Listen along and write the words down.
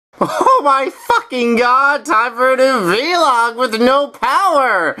Oh my fucking god, time for a new vlog with no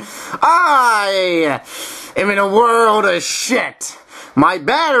power! I am in a world of shit. My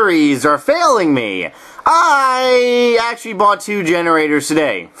batteries are failing me. I actually bought 2 generators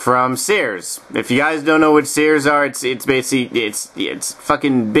today from Sears. If you guys don't know what Sears are, it's basically, it's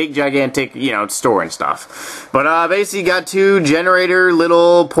fucking big, gigantic, store and stuff. But, basically got 2 generator,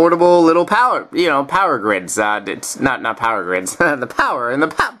 little, portable, little power, power grids. It's not power grids. The power, and the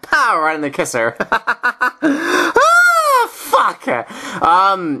power on the kisser. Ah, fuck!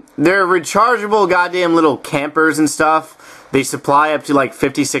 They're rechargeable goddamn little campers and stuff. They supply up to like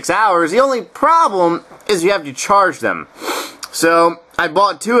 56 hours. The only problem is you have to charge them. So I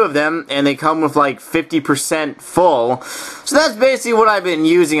bought 2 of them and they come with like 50% full. So that's basically what I've been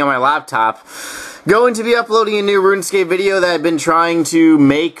using on my laptop. Going to be uploading a new RuneScape video that I've been trying to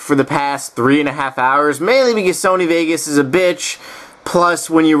make for the past 3.5 hours. Mainly because Sony Vegas is a bitch. Plus,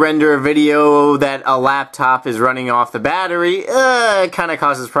 when you render a video that a laptop is running off the battery, it kind of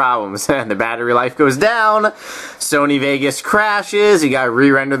causes problems. The battery life goes down, Sony Vegas crashes, you gotta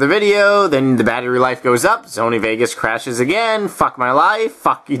re-render the video, then the battery life goes up, Sony Vegas crashes again, fuck my life,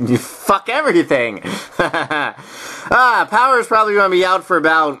 fuck everything. Power is probably gonna be out for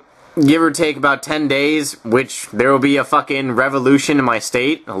about, give or take about 10 days, which there will be a fucking revolution in my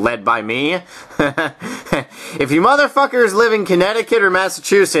state, led by me. If you motherfuckers live in Connecticut or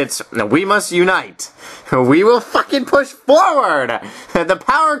Massachusetts, we must unite. We will fucking push forward. The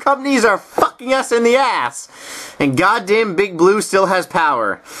power companies are fucking us in the ass. And goddamn Big Blue still has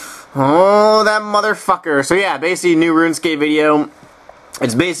power. Oh, that motherfucker. So yeah, basically new RuneScape video.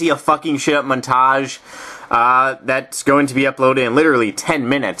 It's basically a fucking shit up montage. That's going to be uploaded in literally 10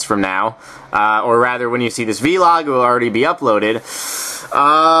 minutes from now. Or rather, when you see this vlog, it will already be uploaded.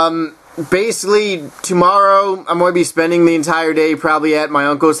 Basically, tomorrow, I'm going to be spending the entire day probably at my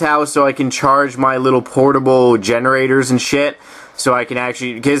uncle's house so I can charge my little portable generators and shit. So I can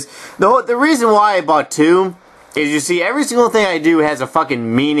actually, because the reason why I bought 2 is, you see, every single thing I do has a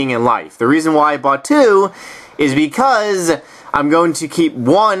fucking meaning in life. The reason why I bought 2 is because I'm going to keep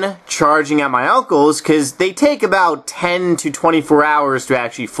 1 charging at my uncle's, because they take about 10 to 24 hours to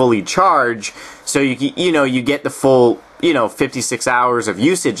actually fully charge, so you get the full 56 hours of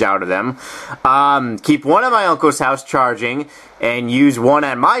usage out of them. Keep 1 at my uncle's house charging, and use 1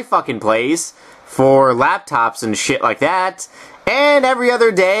 at my fucking place for laptops and shit like that, and every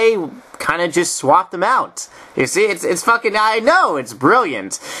other day kind of just swap them out. You see, it's fucking, I know, it's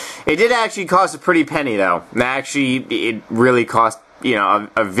brilliant. It did actually cost a pretty penny, though. Actually, it really cost,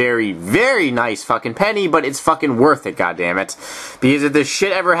 a very, very nice fucking penny, but it's fucking worth it, goddammit. Because if this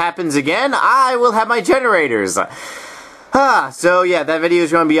shit ever happens again, I will have my generators. So yeah, that video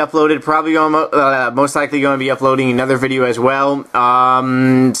is going to be uploaded, probably most likely going to be uploading another video as well.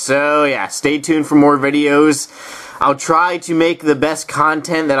 So yeah, stay tuned for more videos. I'll try to make the best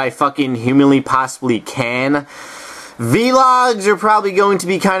content that I fucking humanly possibly can. Vlogs are probably going to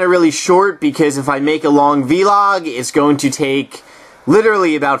be kind of really short, because if I make a long vlog, it's going to take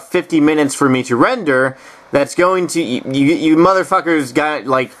literally about 50 minutes for me to render. That's going to, you motherfuckers got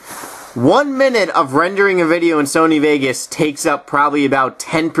like 1 minute of rendering a video in Sony Vegas takes up probably about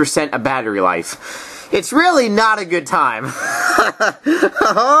 10% of battery life. It's really not a good time.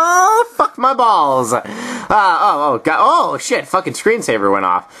 Oh, fuck my balls. Oh shit, fucking screensaver went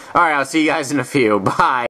off. Alright, I'll see you guys in a few. Bye.